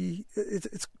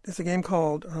a game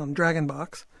called Dragon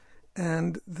Box,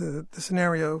 and the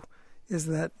scenario is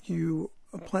that you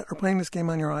are playing this game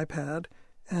on your iPad,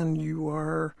 and you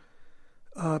are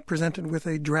presented with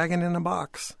a dragon in a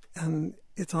box, and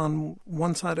it's on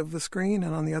one side of the screen,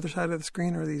 and on the other side of the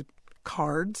screen are these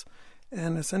cards,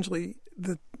 and essentially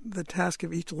the task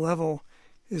of each level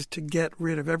is to get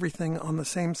rid of everything on the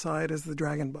same side as the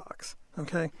dragon box.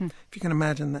 Okay? If you can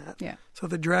imagine that. Yeah. So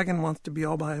the dragon wants to be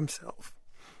all by himself.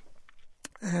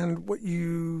 And what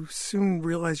you soon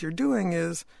realize you're doing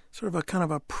is sort of a kind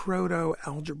of a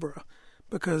proto-algebra,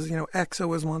 because, X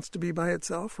always wants to be by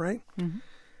itself, right? Mm-hmm.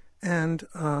 And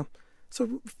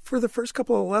so for the first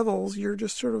couple of levels, you're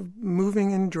just sort of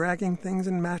moving and dragging things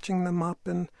and matching them up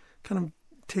and kind of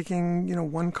taking,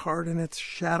 one card and its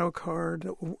shadow card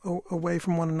away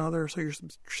from one another. So you're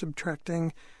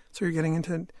subtracting. So you're getting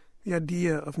into the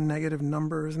idea of negative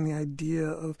numbers and the idea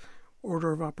of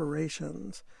order of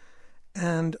operations.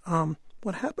 And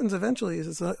what happens eventually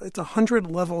is it's a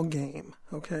 100-level game.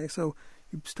 Okay, so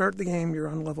you start the game, you're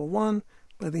on level 1.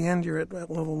 By the end, you're at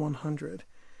level 100.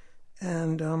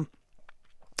 And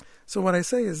so what I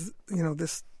say is,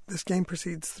 this game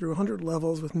proceeds through 100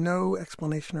 levels with no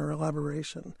explanation or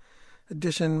elaboration.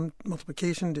 Addition,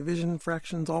 multiplication, division,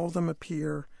 fractions, all of them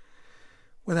appear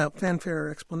without fanfare or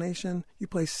explanation. You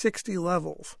play 60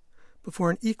 levels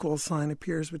before an equals sign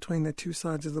appears between the two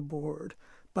sides of the board.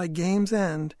 By game's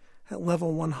end, at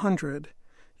level 100,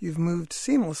 you've moved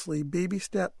seamlessly, baby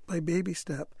step by baby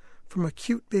step, from a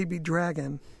cute baby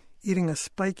dragon eating a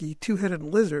spiky two-headed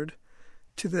lizard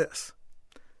to this.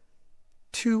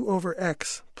 2 over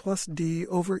x plus d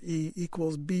over e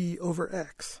equals b over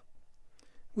x,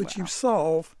 which you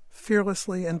solve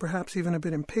fearlessly and perhaps even a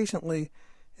bit impatiently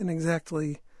in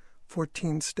exactly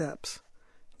 14 steps.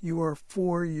 You are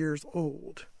 4 years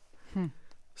old.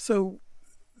 So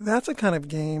that's a kind of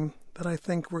game that I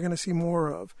think we're going to see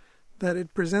more of, that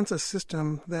it presents a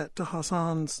system that, to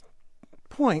Hassan's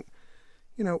point,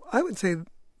 I would say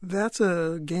that's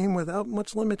a game without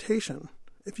much limitation.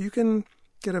 If you can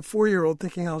get a 4-year-old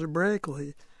thinking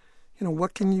algebraically,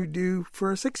 what can you do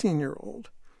for a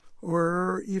 16-year-old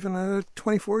or even a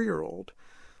 24-year-old?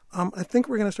 I think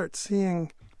we're going to start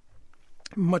seeing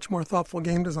much more thoughtful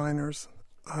game designers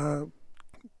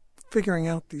figuring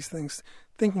out these things,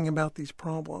 thinking about these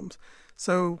problems.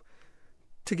 So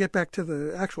to get back to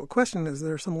the actual question, is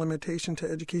there some limitation to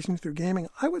education through gaming?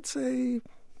 I would say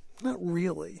not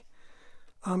really.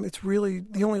 It's really,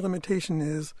 the only limitation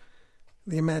is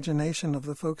the imagination of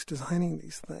the folks designing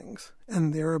these things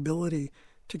and their ability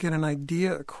to get an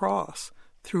idea across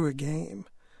through a game.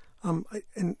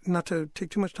 And not to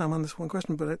take too much time on this one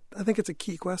question, but I think it's a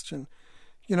key question.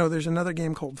 There's another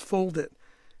game called Fold It,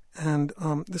 and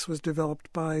this was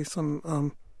developed by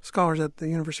some scholars at the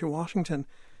University of Washington.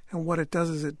 And what it does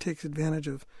is it takes advantage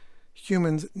of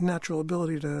humans' natural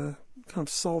ability to kind of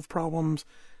solve problems,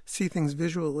 see things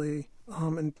visually,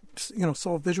 and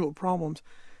solve visual problems.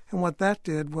 And what that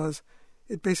did was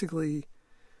it basically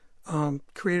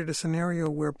created a scenario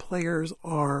where players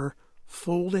are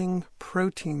folding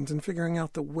proteins and figuring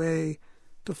out the way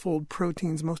to fold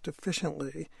proteins most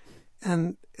efficiently.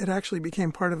 And it actually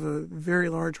became part of a very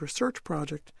large research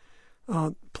project.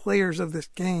 Players of this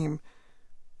game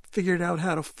figured out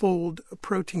how to fold a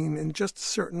protein in just a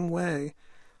certain way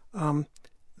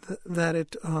that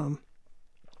it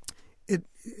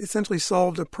essentially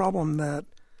solved a problem that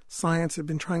science had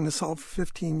been trying to solve for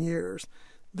 15 years.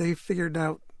 They figured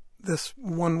out this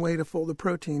one way to fold a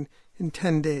protein in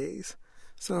 10 days.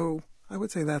 So I would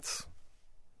say that's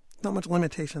not much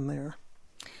limitation there.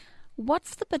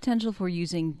 What's the potential for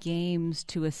using games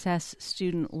to assess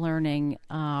student learning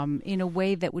in a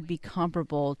way that would be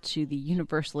comparable to the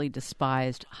universally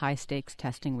despised high-stakes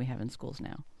testing we have in schools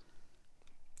now?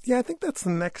 Yeah, I think that's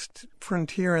the next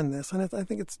frontier in this, and I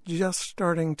think it's just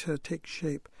starting to take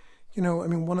shape.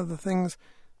 One of the things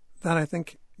that I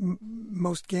think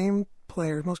most game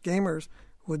players, most gamers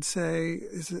would say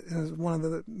is one of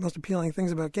the most appealing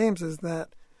things about games is that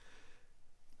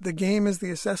the game is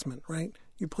the assessment, right?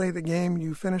 You play the game,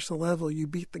 you finish the level, you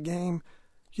beat the game.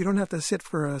 You don't have to sit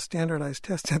for a standardized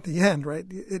test at the end, right?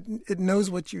 It knows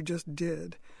what you just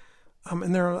did.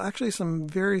 And there are actually some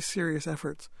very serious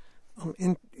efforts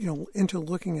into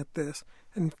looking at this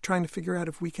and trying to figure out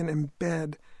if we can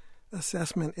embed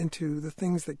assessment into the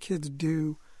things that kids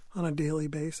do on a daily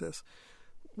basis.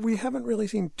 We haven't really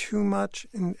seen too much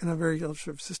in a very sort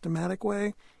of systematic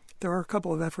way. There are a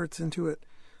couple of efforts into it,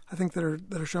 I think, that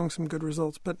are showing some good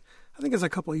results, but I think it's a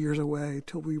couple of years away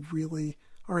till we really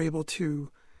are able to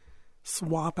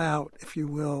swap out, if you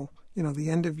will, the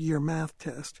end-of-year math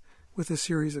test with a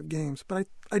series of games. But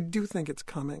I do think it's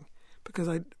coming, because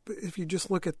if you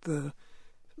just look at the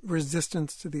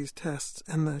resistance to these tests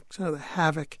and the kind of the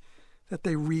havoc that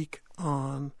they wreak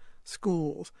on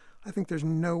schools, I think there's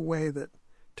no way to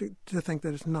think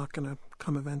that it's not going to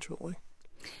come eventually.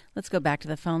 Let's go back to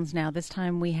the phones now. This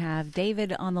time we have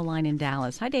David on the line in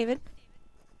Dallas. Hi, David.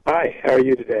 Hi, how are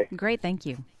you today? Great, thank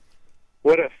you.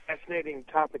 What a fascinating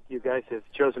topic you guys have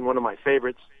chosen, one of my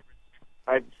favorites.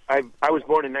 I was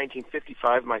born in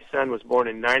 1955. My son was born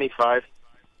in 95.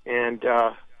 And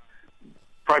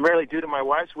primarily due to my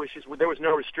wife's wishes, there was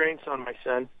no restraints on my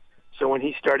son. So when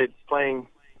he started playing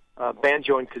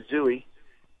banjo and kazooie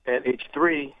at age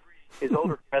 3, his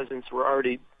older cousins were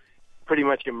already pretty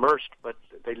much immersed, but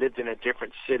they lived in a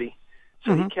different city.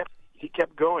 So he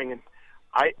kept going, and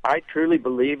I truly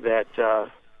believe that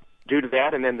due to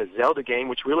that, and then the Zelda game,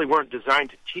 which really weren't designed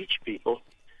to teach people,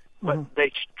 but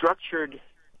they structured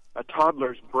a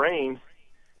toddler's brain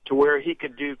to where he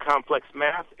could do complex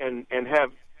math and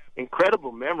have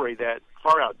incredible memory that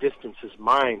far outdistances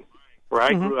mine, where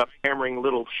I grew up hammering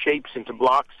little shapes into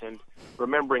blocks and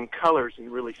remembering colors in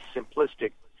really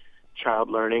simplistic child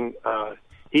learning.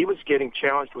 He was getting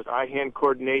challenged with eye-hand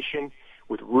coordination,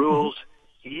 with rules.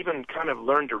 He even kind of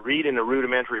learned to read in a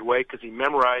rudimentary way because he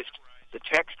memorized the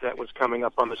text that was coming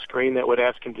up on the screen that would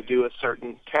ask him to do a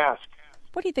certain task.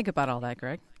 What do you think about all that,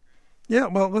 Greg? Yeah,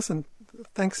 well, listen,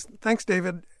 thanks,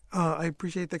 David. I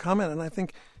appreciate the comment, and I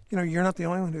think, you're not the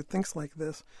only one who thinks like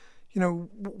this.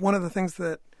 One of the things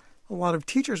that a lot of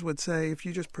teachers would say, if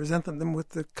you just present them with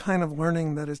the kind of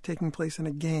learning that is taking place in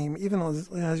a game, even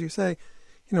as you say,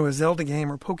 a Zelda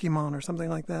game or Pokemon or something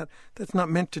like that, that's not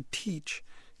meant to teach,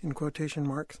 in quotation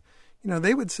marks,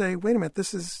 they would say, wait a minute,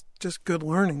 this is just good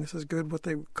learning. This is good, what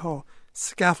they would call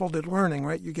scaffolded learning,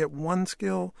 right? You get one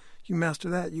skill, you master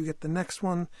that, you get the next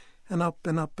one, and up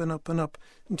and up and up and up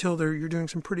until you're doing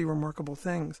some pretty remarkable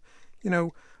things.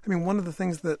 One of the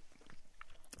things that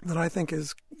I think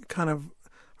is kind of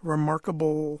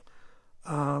remarkable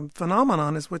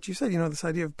phenomenon is what you said, this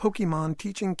idea of Pokemon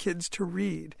teaching kids to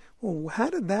read. Well, how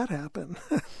did that happen?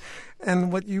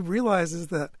 And what you realize is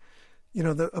that,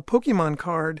 a Pokemon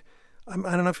card, I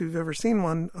don't know if you've ever seen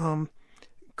one,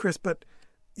 Chris, but,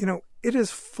 it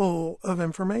is full of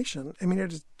information. I mean,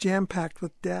 it is jam-packed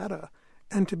with data.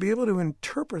 And to be able to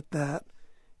interpret that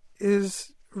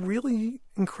is really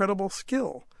incredible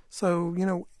skill. So,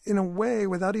 in a way,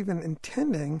 without even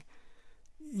intending,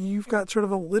 you've got sort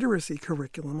of a literacy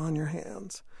curriculum on your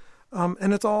hands.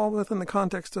 And it's all within the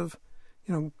context of,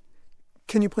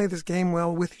 can you play this game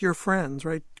well with your friends,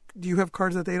 right? Do you have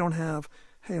cards that they don't have?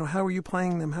 Hey, how are you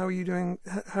playing them? How are you doing?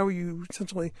 How are you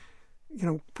essentially,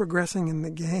 progressing in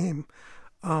the game?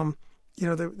 One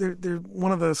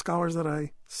of the scholars that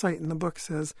I cite in the book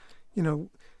says,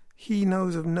 he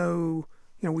knows of no,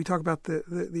 we talk about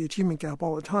the achievement gap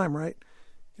all the time, right?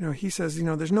 He says,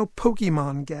 there's no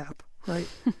Pokemon gap, right?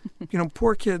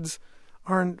 Poor kids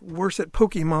aren't worse at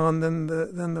Pokemon than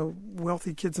the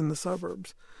wealthy kids in the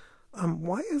suburbs.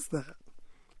 Why is that?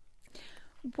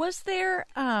 Was there,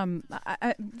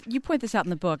 you point this out in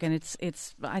the book, and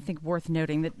it's I think worth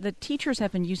noting that the teachers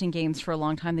have been using games for a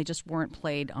long time. They just weren't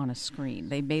played on a screen.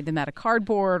 They made them out of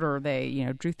cardboard, or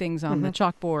they drew things on the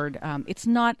chalkboard. It's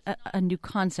not a new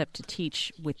concept to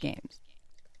teach with games.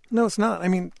 No, it's not. I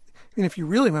mean, if you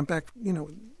really went back,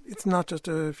 it's not just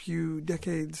a few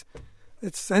decades;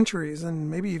 it's centuries and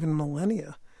maybe even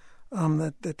millennia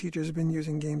that teachers have been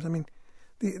using games. I mean,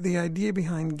 the idea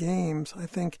behind games, I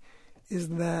think, is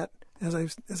that, as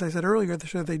I said earlier,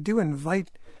 they do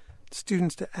invite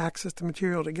students to access the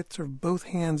material, to get sort of both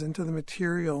hands into the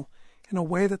material in a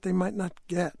way that they might not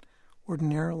get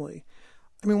ordinarily.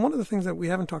 I mean, one of the things that we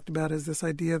haven't talked about is this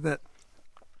idea that,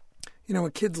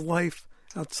 a kid's life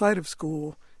outside of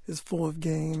school is full of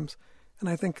games. And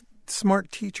I think smart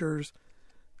teachers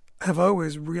have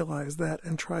always realized that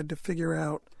and tried to figure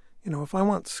out, if I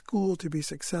want school to be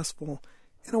successful,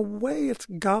 in a way, it's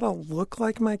got to look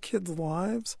like my kids'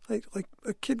 lives. Like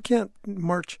a kid can't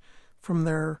march from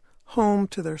their home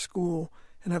to their school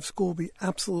and have school be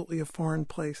absolutely a foreign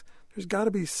place. There's got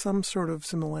to be some sort of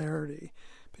similarity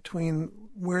between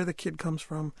where the kid comes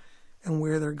from and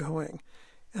where they're going.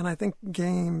 And I think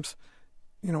games,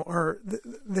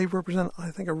 they represent, I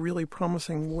think, a really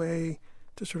promising way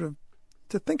to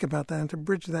think about that and to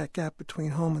bridge that gap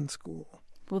between home and school.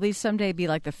 Will these someday be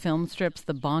like the film strips,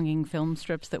 the bonging film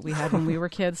strips that we had when we were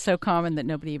kids, so common that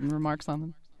nobody even remarks on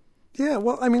them? Yeah,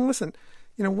 well, I mean, listen,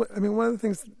 one of the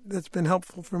things that's been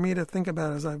helpful for me to think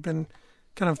about as I've been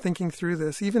kind of thinking through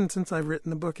this, even since I've written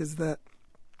the book, is that,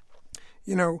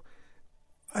 I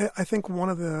think one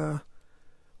of the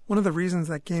reasons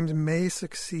that games may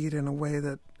succeed in a way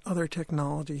that other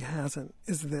technology hasn't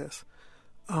is this.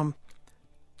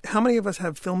 How many of us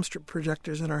have film strip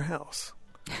projectors in our house?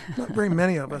 Not very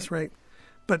many of us, right?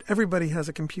 But everybody has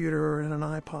a computer and an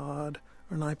iPod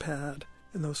or an iPad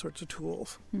and those sorts of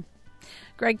tools.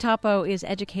 Greg Topo is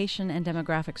education and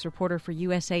demographics reporter for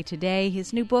USA Today.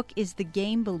 His new book is The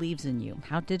Game Believes in You,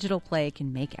 How Digital Play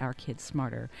Can Make Our Kids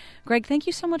Smarter. Greg, thank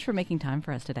you so much for making time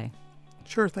for us today.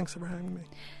 Sure, thanks for having me.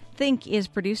 Think is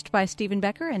produced by Stephen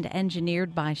Becker and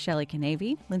engineered by Shelley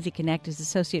Canavy. Lindsay Connect is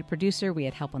associate producer. We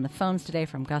had help on the phones today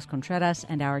from Gus Contreras,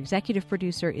 and our executive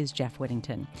producer is Jeff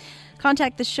Whittington.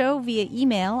 Contact the show via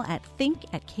email at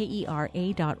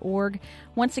think@kera.org.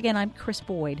 Once again, I'm Chris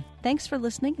Boyd. Thanks for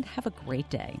listening and have a great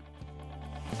day.